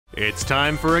It's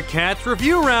time for a Cats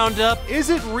Review Roundup. Is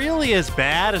it really as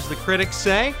bad as the critics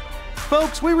say?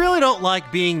 Folks, we really don't like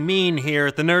being mean here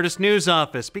at the Nerdist news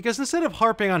office because instead of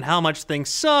harping on how much things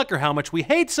suck or how much we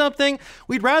hate something,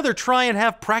 we'd rather try and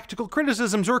have practical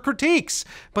criticisms or critiques.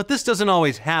 But this doesn't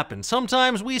always happen.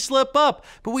 Sometimes we slip up,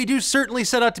 but we do certainly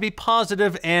set out to be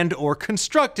positive and or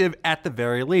constructive at the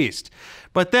very least.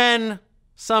 But then,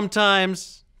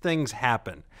 sometimes things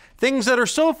happen. Things that are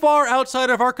so far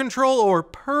outside of our control or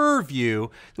purview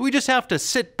that we just have to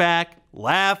sit back,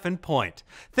 laugh, and point.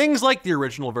 Things like the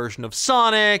original version of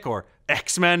Sonic, or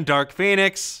X-Men Dark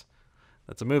Phoenix.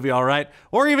 That's a movie, all right.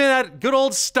 Or even that good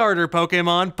old starter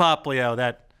Pokemon, Poplio,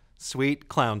 that sweet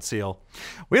clown seal.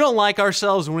 We don't like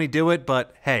ourselves when we do it,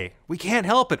 but hey, we can't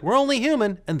help it. We're only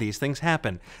human, and these things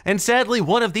happen. And sadly,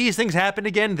 one of these things happened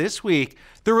again this week.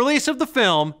 The release of the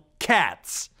film,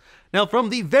 Cats. Now, from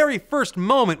the very first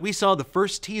moment we saw the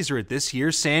first teaser at this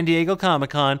year's San Diego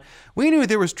Comic-Con, we knew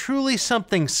there was truly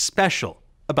something special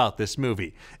about this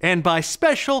movie. And by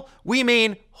special, we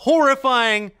mean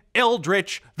horrifying,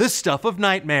 eldritch, the stuff of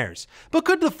nightmares. But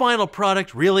could the final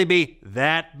product really be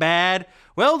that bad?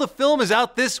 Well, the film is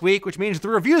out this week, which means the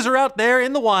reviews are out there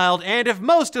in the wild, and if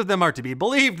most of them are to be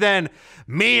believed, then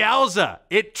meowza,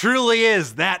 it truly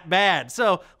is that bad.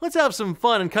 So let's have some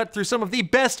fun and cut through some of the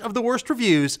best of the worst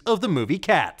reviews of the movie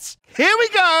Cats. Here we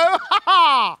go!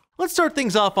 Let's start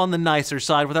things off on the nicer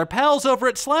side with our pals over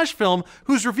at Slash Film,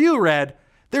 whose review read,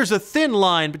 "There's a thin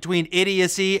line between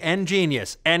idiocy and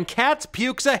genius, and Cats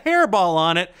pukes a hairball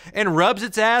on it and rubs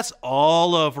its ass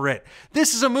all over it.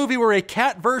 This is a movie where a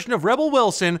cat version of Rebel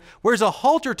Wilson wears a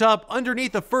halter top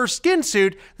underneath a fur skin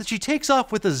suit that she takes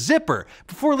off with a zipper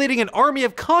before leading an army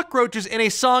of cockroaches in a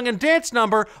song and dance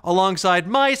number alongside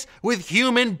mice with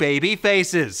human baby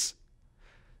faces."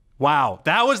 Wow,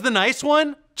 that was the nice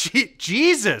one?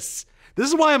 Jesus! This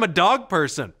is why I'm a dog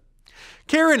person.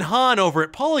 Karen Hahn over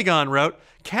at Polygon wrote,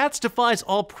 "Cats defies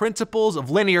all principles of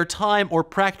linear time or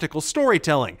practical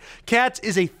storytelling. Cats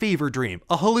is a fever dream,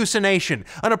 a hallucination,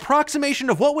 an approximation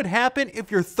of what would happen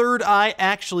if your third eye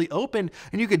actually opened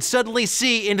and you could suddenly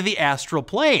see into the astral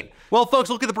plane. Well, folks,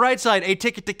 look at the bright side. A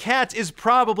ticket to Cats is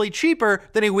probably cheaper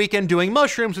than a weekend doing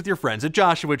mushrooms with your friends at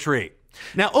Joshua Tree."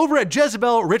 Now, over at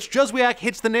Jezebel, Rich Juzwiak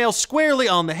hits the nail squarely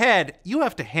on the head. You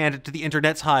have to hand it to the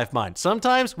internet's hive mind.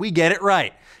 Sometimes we get it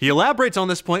right. He elaborates on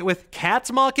this point with,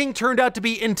 "Cats mocking turned out to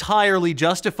be entirely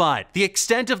justified. The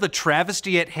extent of the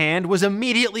travesty at hand was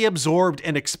immediately absorbed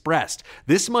and expressed.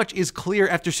 This much is clear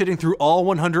after sitting through all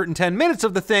 110 minutes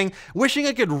of the thing, wishing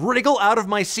I could wriggle out of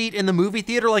my seat in the movie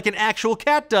theater like an actual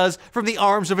cat does from the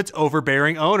arms of its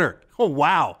overbearing owner." Oh,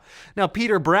 wow. Now,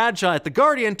 Peter Bradshaw at The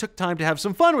Guardian took time to have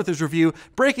some fun with his review,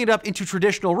 breaking it up into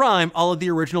traditional rhyme, all of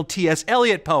the original T.S.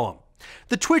 Eliot poem.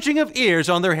 "The twitching of ears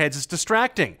on their heads is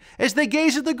distracting. As they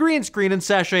gaze at the green screen and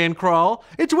sashay and crawl,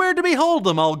 it's weird to behold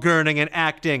them all gurning and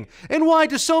acting. And why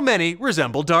do so many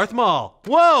resemble Darth Maul?"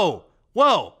 Whoa!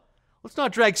 Whoa! Let's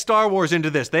not drag Star Wars into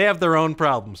this. They have their own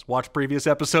problems. Watch previous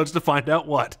episodes to find out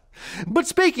what. But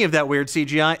speaking of that weird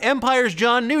CGI, Empire's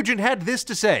John Nugent had this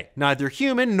to say: "Neither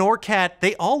human nor cat,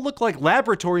 they all look like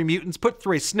laboratory mutants put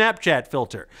through a Snapchat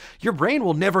filter. Your brain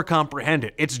will never comprehend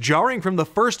it. It's jarring from the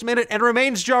first minute and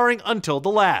remains jarring until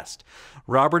the last."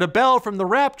 Robert Abell from The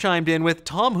Wrap chimed in with,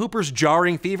 "Tom Hooper's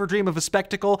jarring fever dream of a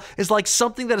spectacle is like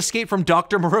something that escaped from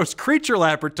Dr. Moreau's creature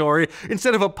laboratory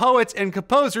instead of a poet's and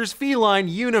composer's feline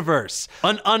universe.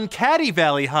 An uncanny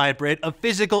valley hybrid of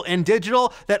physical and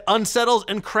digital that unsettles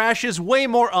and crashes way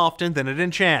more often than it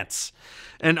enchants."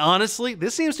 And honestly,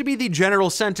 this seems to be the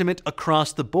general sentiment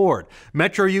across the board.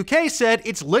 Metro UK said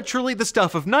it's literally the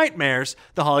stuff of nightmares.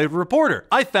 The Hollywood Reporter,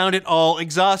 "I found it all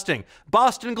exhausting."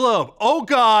 Boston Globe, "Oh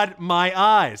God, my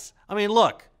eyes." I mean,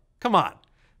 look, come on.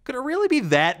 Could it really be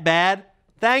that bad?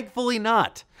 Thankfully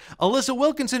not. Alyssa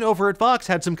Wilkinson over at Fox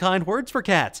had some kind words for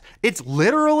Cats. "It's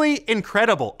literally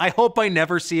incredible. I hope I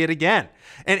never see it again."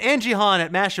 And Angie Hahn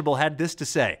at Mashable had this to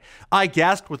say: "I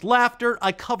gasped with laughter,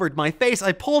 I covered my face,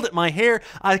 I pulled at my hair,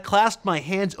 I clasped my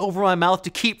hands over my mouth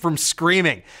to keep from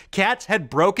screaming. Cats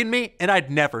had broken me, and I'd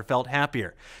never felt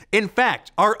happier." In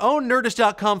fact, our own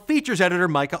Nerdist.com features editor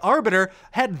Micah Arbiter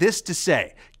had this to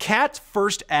say: "Cats'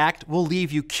 first act will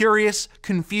leave you curious,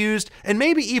 confused, and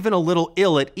maybe even a little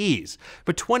ill at ease.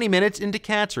 But 20 minutes into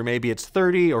Cats, or maybe it's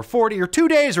 30 or 40 or 2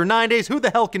 days or 9 days, who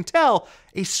the hell can tell,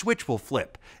 a switch will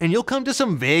flip, and you'll come to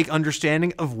some vague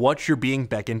understanding of what you're being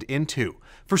beckoned into.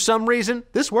 For some reason,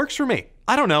 this works for me.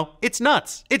 I don't know, it's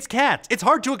nuts. It's Cats. It's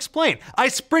hard to explain. I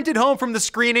sprinted home from the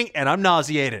screening and I'm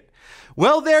nauseated."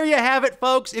 Well, there you have it,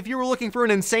 folks. If you were looking for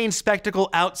an insane spectacle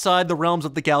outside the realms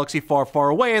of the galaxy far, far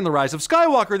away in The Rise of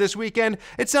Skywalker this weekend,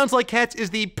 it sounds like Cats is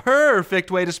the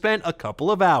perfect way to spend a couple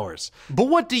of hours. But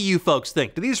what do you folks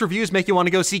think? Do these reviews make you want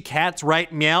to go see Cats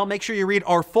right meow? Make sure you read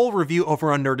our full review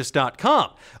over on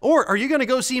Nerdist.com. Or are you going to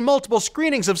go see multiple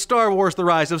screenings of Star Wars The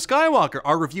Rise of Skywalker?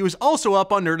 Our review is also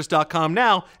up on Nerdist.com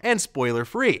now, and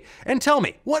spoiler-free. And tell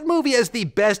me, what movie has the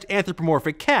best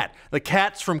anthropomorphic cat? The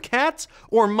Cats from Cats,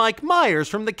 or Mike Myers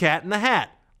from The Cat in the Hat?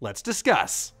 Let's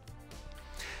discuss.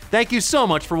 Thank you so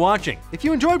much for watching. If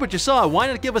you enjoyed what you saw, why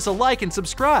not give us a like and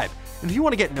subscribe? And if you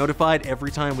want to get notified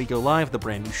every time we go live with a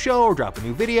brand new show or drop a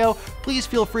new video, please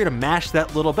feel free to mash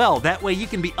that little bell. That way you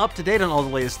can be up to date on all the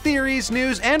latest theories,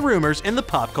 news, and rumors in the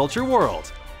pop culture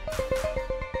world.